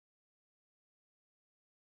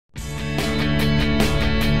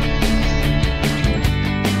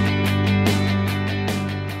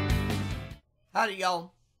Howdy,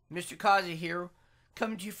 y'all. Mr. CAUSEY here,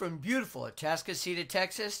 coming to you from beautiful Atascocita,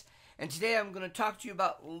 Texas. And today I'm going to talk to you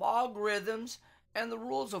about logarithms and the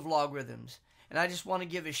rules of logarithms. And I just want to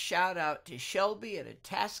give a shout out to Shelby at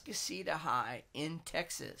Atascocita High in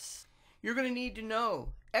Texas. You're going to need to know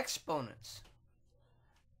exponents,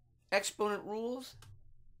 exponent rules,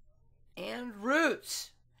 and roots.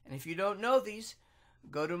 And if you don't know these,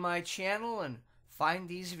 go to my channel and find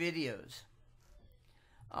these videos.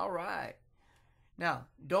 All right. Now,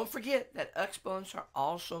 don't forget that exponents are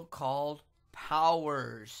also called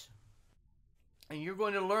powers. And you're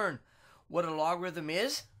going to learn what a logarithm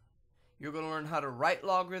is. You're going to learn how to write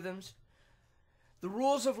logarithms, the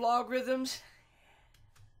rules of logarithms,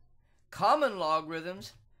 common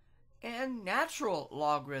logarithms, and natural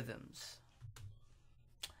logarithms.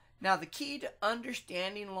 Now, the key to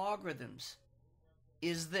understanding logarithms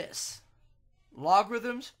is this.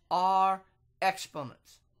 Logarithms are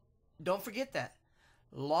exponents. Don't forget that.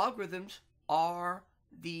 Logarithms are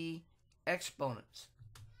the exponents.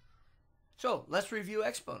 So let's review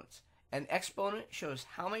exponents. An exponent shows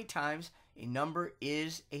how many times a number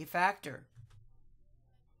is a factor.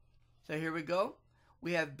 So here we go.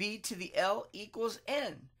 We have b to the L equals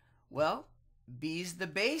n. Well, b's the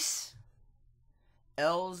base,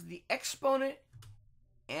 L's the exponent,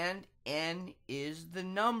 and n is the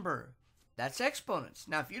number. That's exponents.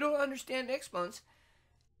 Now, if you don't understand exponents,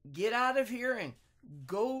 get out of here and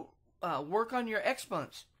go work on your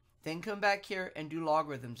exponents. Then come back here and do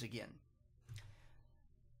logarithms again.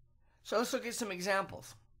 So let's look at some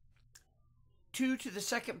examples. 2 to the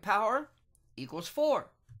second power equals 4.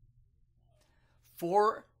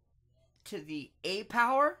 4 to the a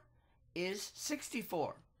power is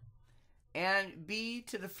 64. And b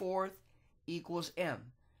to the fourth equals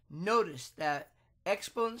m. Notice that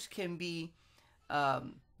exponents can be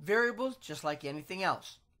variables just like anything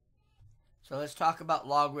else. So let's talk about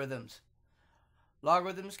logarithms.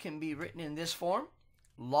 Logarithms can be written in this form.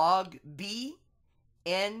 Log b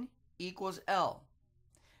n equals L.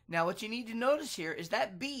 Now what you need to notice here is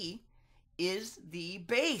that b is the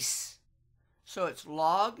base. So it's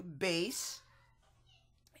log base.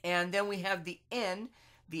 And then we have the n.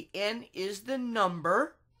 The n is the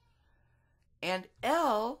number. And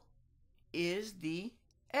L is the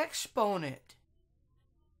exponent.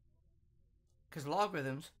 Because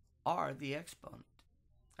logarithms are the exponent.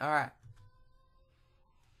 All right.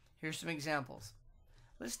 Here's some examples.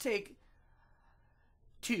 Let's take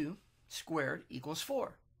 2 squared equals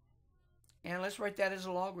 4. And let's write that as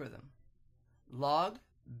a logarithm. Log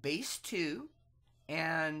base 2.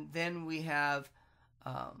 And then we have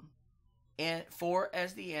 4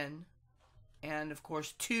 as the n. And of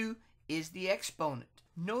course 2 is the exponent.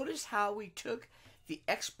 Notice how we took the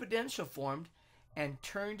exponential form and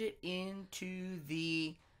turned it into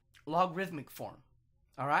the logarithmic form.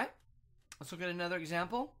 All right? Let's look at another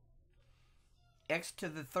example. X to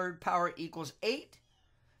the third power equals 8.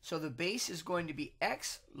 So the base is going to be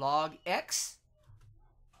x log x.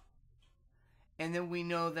 And then we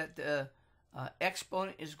know that the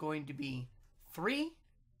exponent is going to be 3.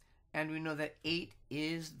 And we know that 8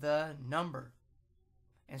 is the number.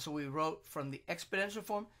 And so we wrote from the exponential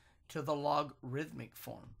form to the logarithmic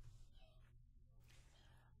form.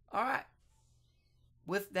 All right.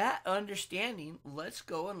 With that understanding, let's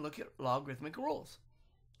go and look at logarithmic rules.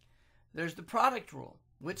 There's the product rule,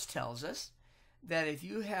 which tells us that if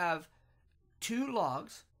you have 2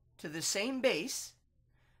 logs to the same base,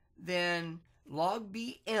 then log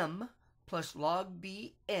bm plus log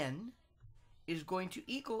bn is going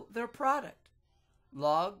to equal their product,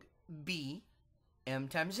 log b m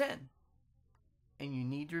times n. And you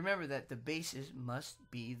need to remember that the bases must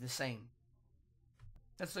be the same.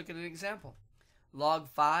 Let's look at an example. Log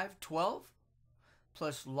 5, 12,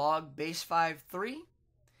 plus log base 5, 3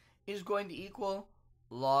 is going to equal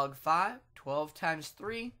log 5, 12 times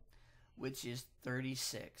 3, which is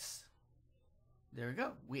 36. There we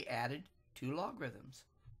go. We added 2 logarithms.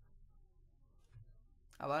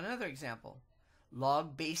 How about another example?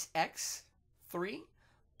 Log base x, 3,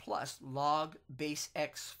 plus log base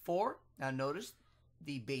x, 4. Now notice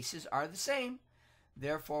the bases are the same.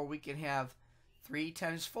 Therefore, we can have 3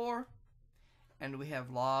 times 4, and we have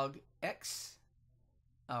log x,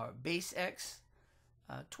 or base x,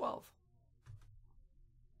 12.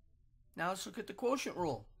 Now let's look at the quotient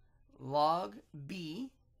rule. Log bm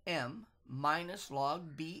minus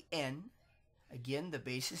log bn, again the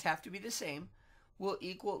bases have to be the same, will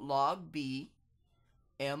equal log b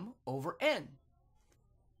m over n.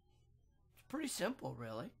 It's pretty simple,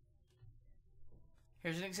 really.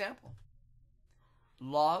 Here's an example.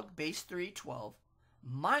 Log base 3, 12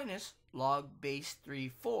 minus log base 3,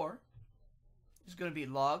 4 is going to be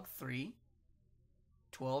log 3,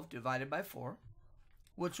 12 divided by 4,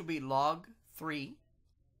 which will be log 3,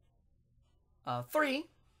 3,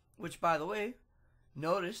 which, by the way,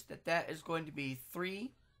 notice that that is going to be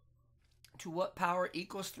 3 to what power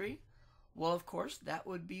equals 3? Well, of course, that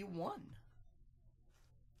would be 1.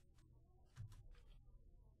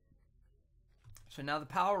 So now the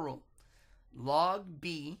power rule. Log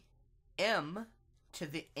b m to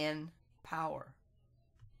the n power.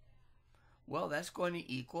 Well, that's going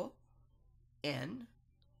to equal n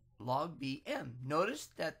log b m. Notice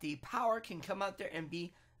that the power can come out there and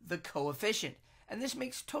be the coefficient. And this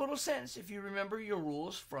makes total sense if you remember your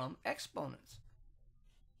rules from exponents.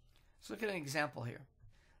 Let's look at an example here.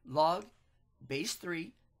 Log base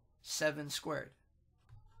 3, 7 squared.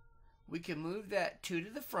 We can move that 2 to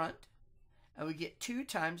the front, and we get 2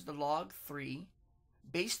 times the log 3,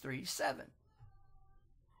 base 3, 7.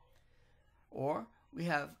 Or we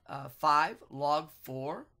have 5 log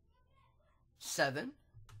 4, 7.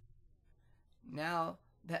 Now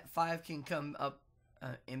that 5 can come up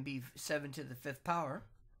and be 7 to the 5th power.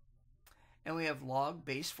 And we have log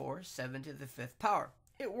base 4, 7 to the 5th power.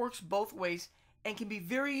 It works both ways and can be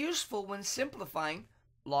very useful when simplifying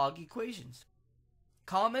log equations.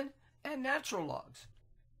 Common and natural logs.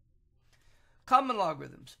 Common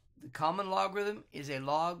logarithms. The common logarithm is a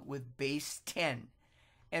log with base 10.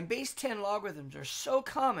 And base 10 logarithms are so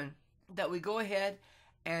common that we go ahead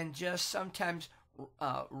and just sometimes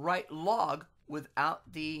write log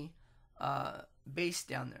without the base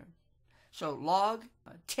down there. So log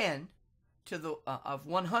 10 to the of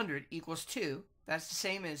 100 equals 2. That's the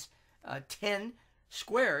same as 10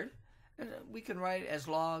 squared. We can write it as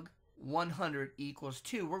log 100 equals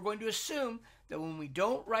 2. We're going to assume that when we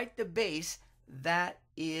don't write the base, that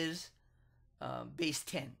is base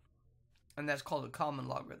 10. And that's called a common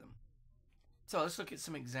logarithm. So let's look at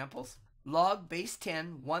some examples. Log base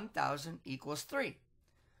 10, 1000 equals 3.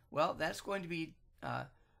 Well, that's going to be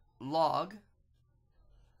log,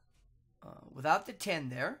 without the 10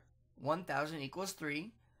 there, 1000 equals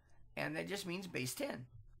 3. And that just means base 10.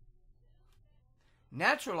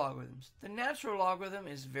 Natural logarithms. The natural logarithm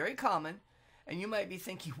is very common. And you might be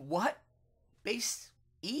thinking, what? Base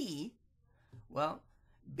e? Well,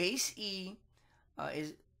 base e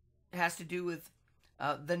has to do with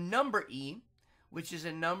the number e, which is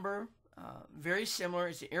a number very similar.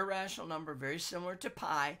 It's an irrational number, very similar to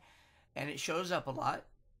pi, and it shows up a lot.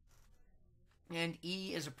 And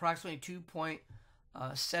e is approximately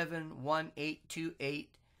 2.71828,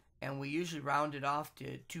 and we usually round it off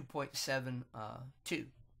to 2.72.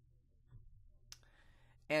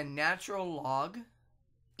 And natural log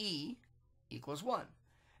e equals 1.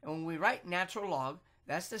 And when we write natural log,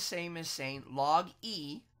 that's the same as saying log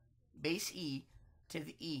e, base e, to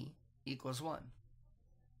the e equals 1.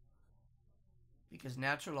 Because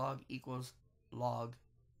natural log equals log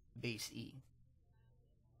base e.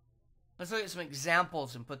 Let's look at some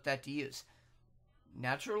examples and put that to use.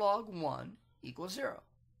 Natural log 1 equals 0.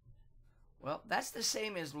 Well, that's the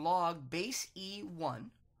same as log base e1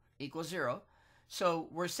 equals 0. So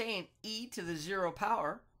we're saying e to the 0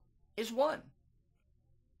 power is 1.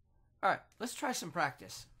 All right, let's try some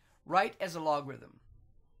practice. Write as a logarithm.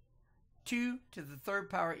 2 to the 3rd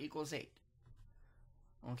power equals 8.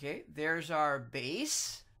 Okay, there's our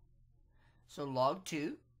base. So log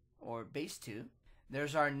 2, or base 2.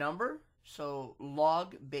 There's our number. So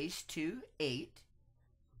log base 2, 8,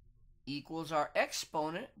 equals our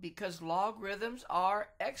exponent, because logarithms are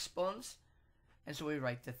exponents. And so we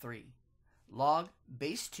write the 3. Log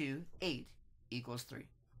base 2, 8, equals 3.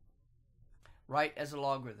 Write as a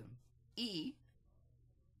logarithm. E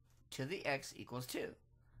to the x equals 2.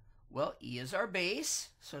 Well, e is our base,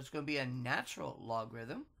 so it's going to be a natural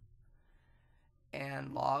logarithm.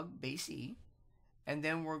 And log base e. And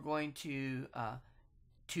then we're going to,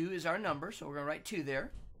 2 is our number, so we're going to write 2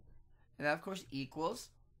 there. And that, of course, equals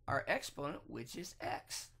our exponent, which is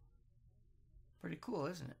x. Pretty cool,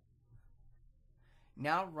 isn't it?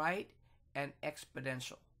 Now write an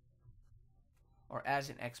exponential, or as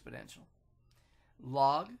an exponential.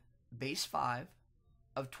 Log base 5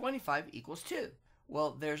 of 25 equals 2.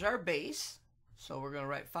 Well, there's our base, so we're going to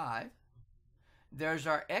write 5. There's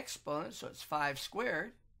our exponent, so it's 5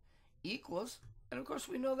 squared, equals, and of course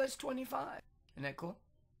we know that's 25. Isn't that cool?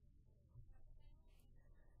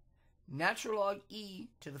 Natural log e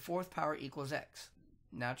to the 4th power equals x.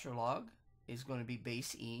 Natural log is going to be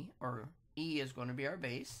base e, or e is going to be our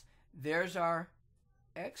base. There's our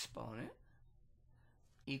exponent,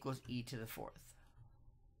 equals e to the 4th.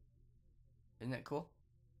 Isn't that cool?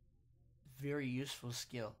 Very useful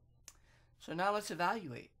skill. So now let's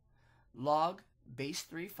evaluate. Log base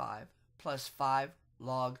 3, 5 plus 5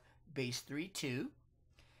 log base 3, 2.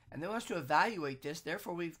 And then we want to evaluate this,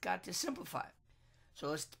 therefore we've got to simplify. So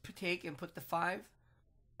let's take and put the 5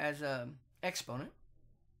 as an exponent.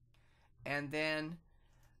 And then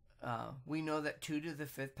we know that 2 to the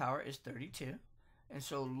 5th power is 32. And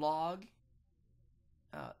so log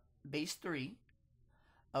base 3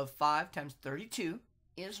 of 5 times 32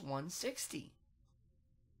 is 160.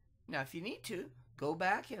 Now, if you need to, go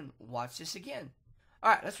back and watch this again.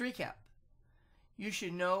 All right, let's recap. You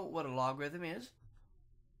should know what a logarithm is.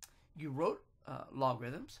 You wrote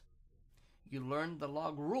logarithms. You learned the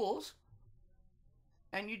log rules.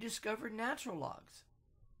 And you discovered natural logs.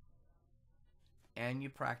 And you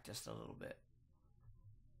practiced a little bit.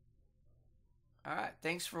 All right,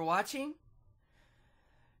 thanks for watching.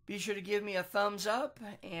 Be sure to give me a thumbs up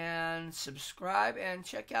and subscribe and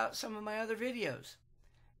check out some of my other videos.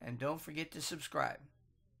 And don't forget to subscribe.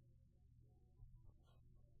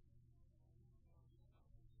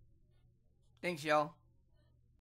 Thanks, y'all.